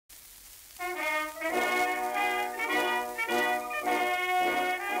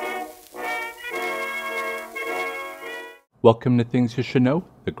Welcome to Things You Should Know,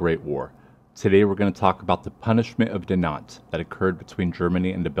 the Great War. Today we're going to talk about the punishment of Dinant that occurred between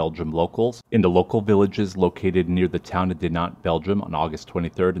Germany and the Belgian locals in the local villages located near the town of Dinant, Belgium on August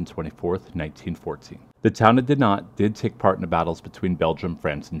 23rd and 24th, 1914. The town of Dinant did take part in the battles between Belgium,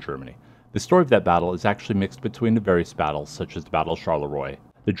 France, and Germany. The story of that battle is actually mixed between the various battles, such as the Battle of Charleroi.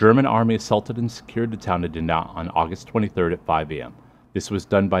 The German army assaulted and secured the town of Dinant on August 23rd at 5 a.m. This was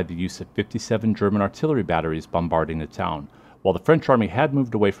done by the use of 57 German artillery batteries bombarding the town. While the French army had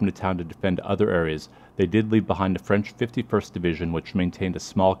moved away from the town to defend other areas, they did leave behind the French 51st Division, which maintained a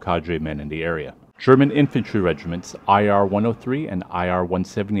small cadre of men in the area. German infantry regiments IR 103 and IR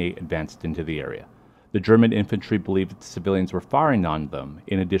 178 advanced into the area. The German infantry believed that the civilians were firing on them,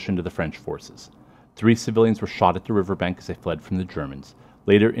 in addition to the French forces. 3 civilians were shot at the riverbank as they fled from the Germans.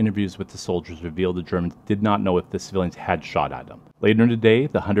 Later interviews with the soldiers revealed the Germans did not know if the civilians had shot at them. Later in the day,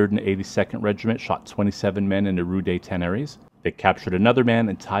 the 182nd Regiment shot 27 men in the Rue des Tanneries. They captured another man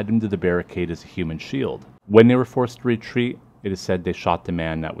and tied him to the barricade as a human shield. When they were forced to retreat, it is said they shot the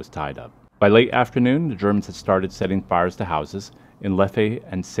man that was tied up. By late afternoon, the Germans had started setting fires to houses. In Leffe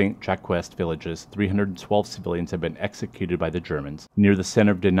and Saint Jacques villages, 312 civilians had been executed by the Germans. Near the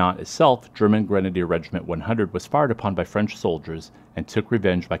center of Dinant itself, German Grenadier Regiment 100 was fired upon by French soldiers and took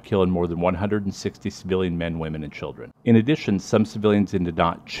revenge by killing more than 160 civilian men, women, and children. In addition, some civilians in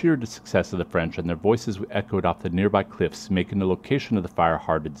Dinant cheered the success of the French, and their voices echoed off the nearby cliffs, making the location of the fire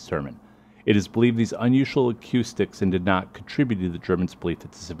hard to determine. It is believed these unusual acoustics in Dinant contributed to the Germans' belief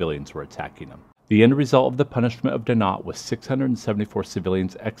that the civilians were attacking them. The end result of the punishment of Dinant was 674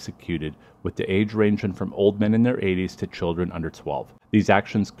 civilians executed, with the age ranging from old men in their 80s to children under 12. These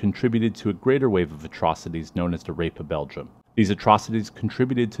actions contributed to a greater wave of atrocities known as the Rape of Belgium. These atrocities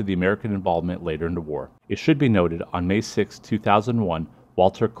contributed to the American involvement later in the war. It should be noted, on May 6, 2001,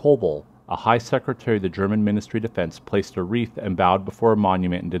 Walter Kobel, a High Secretary of the German Ministry of Defense, placed a wreath and bowed before a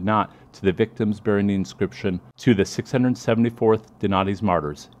monument in Dinant to the victims, bearing the inscription, "To the 674th Dinantese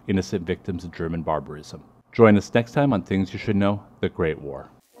Martyrs, innocent victims of German barbarism." Join us next time on Things You Should Know, the Great War.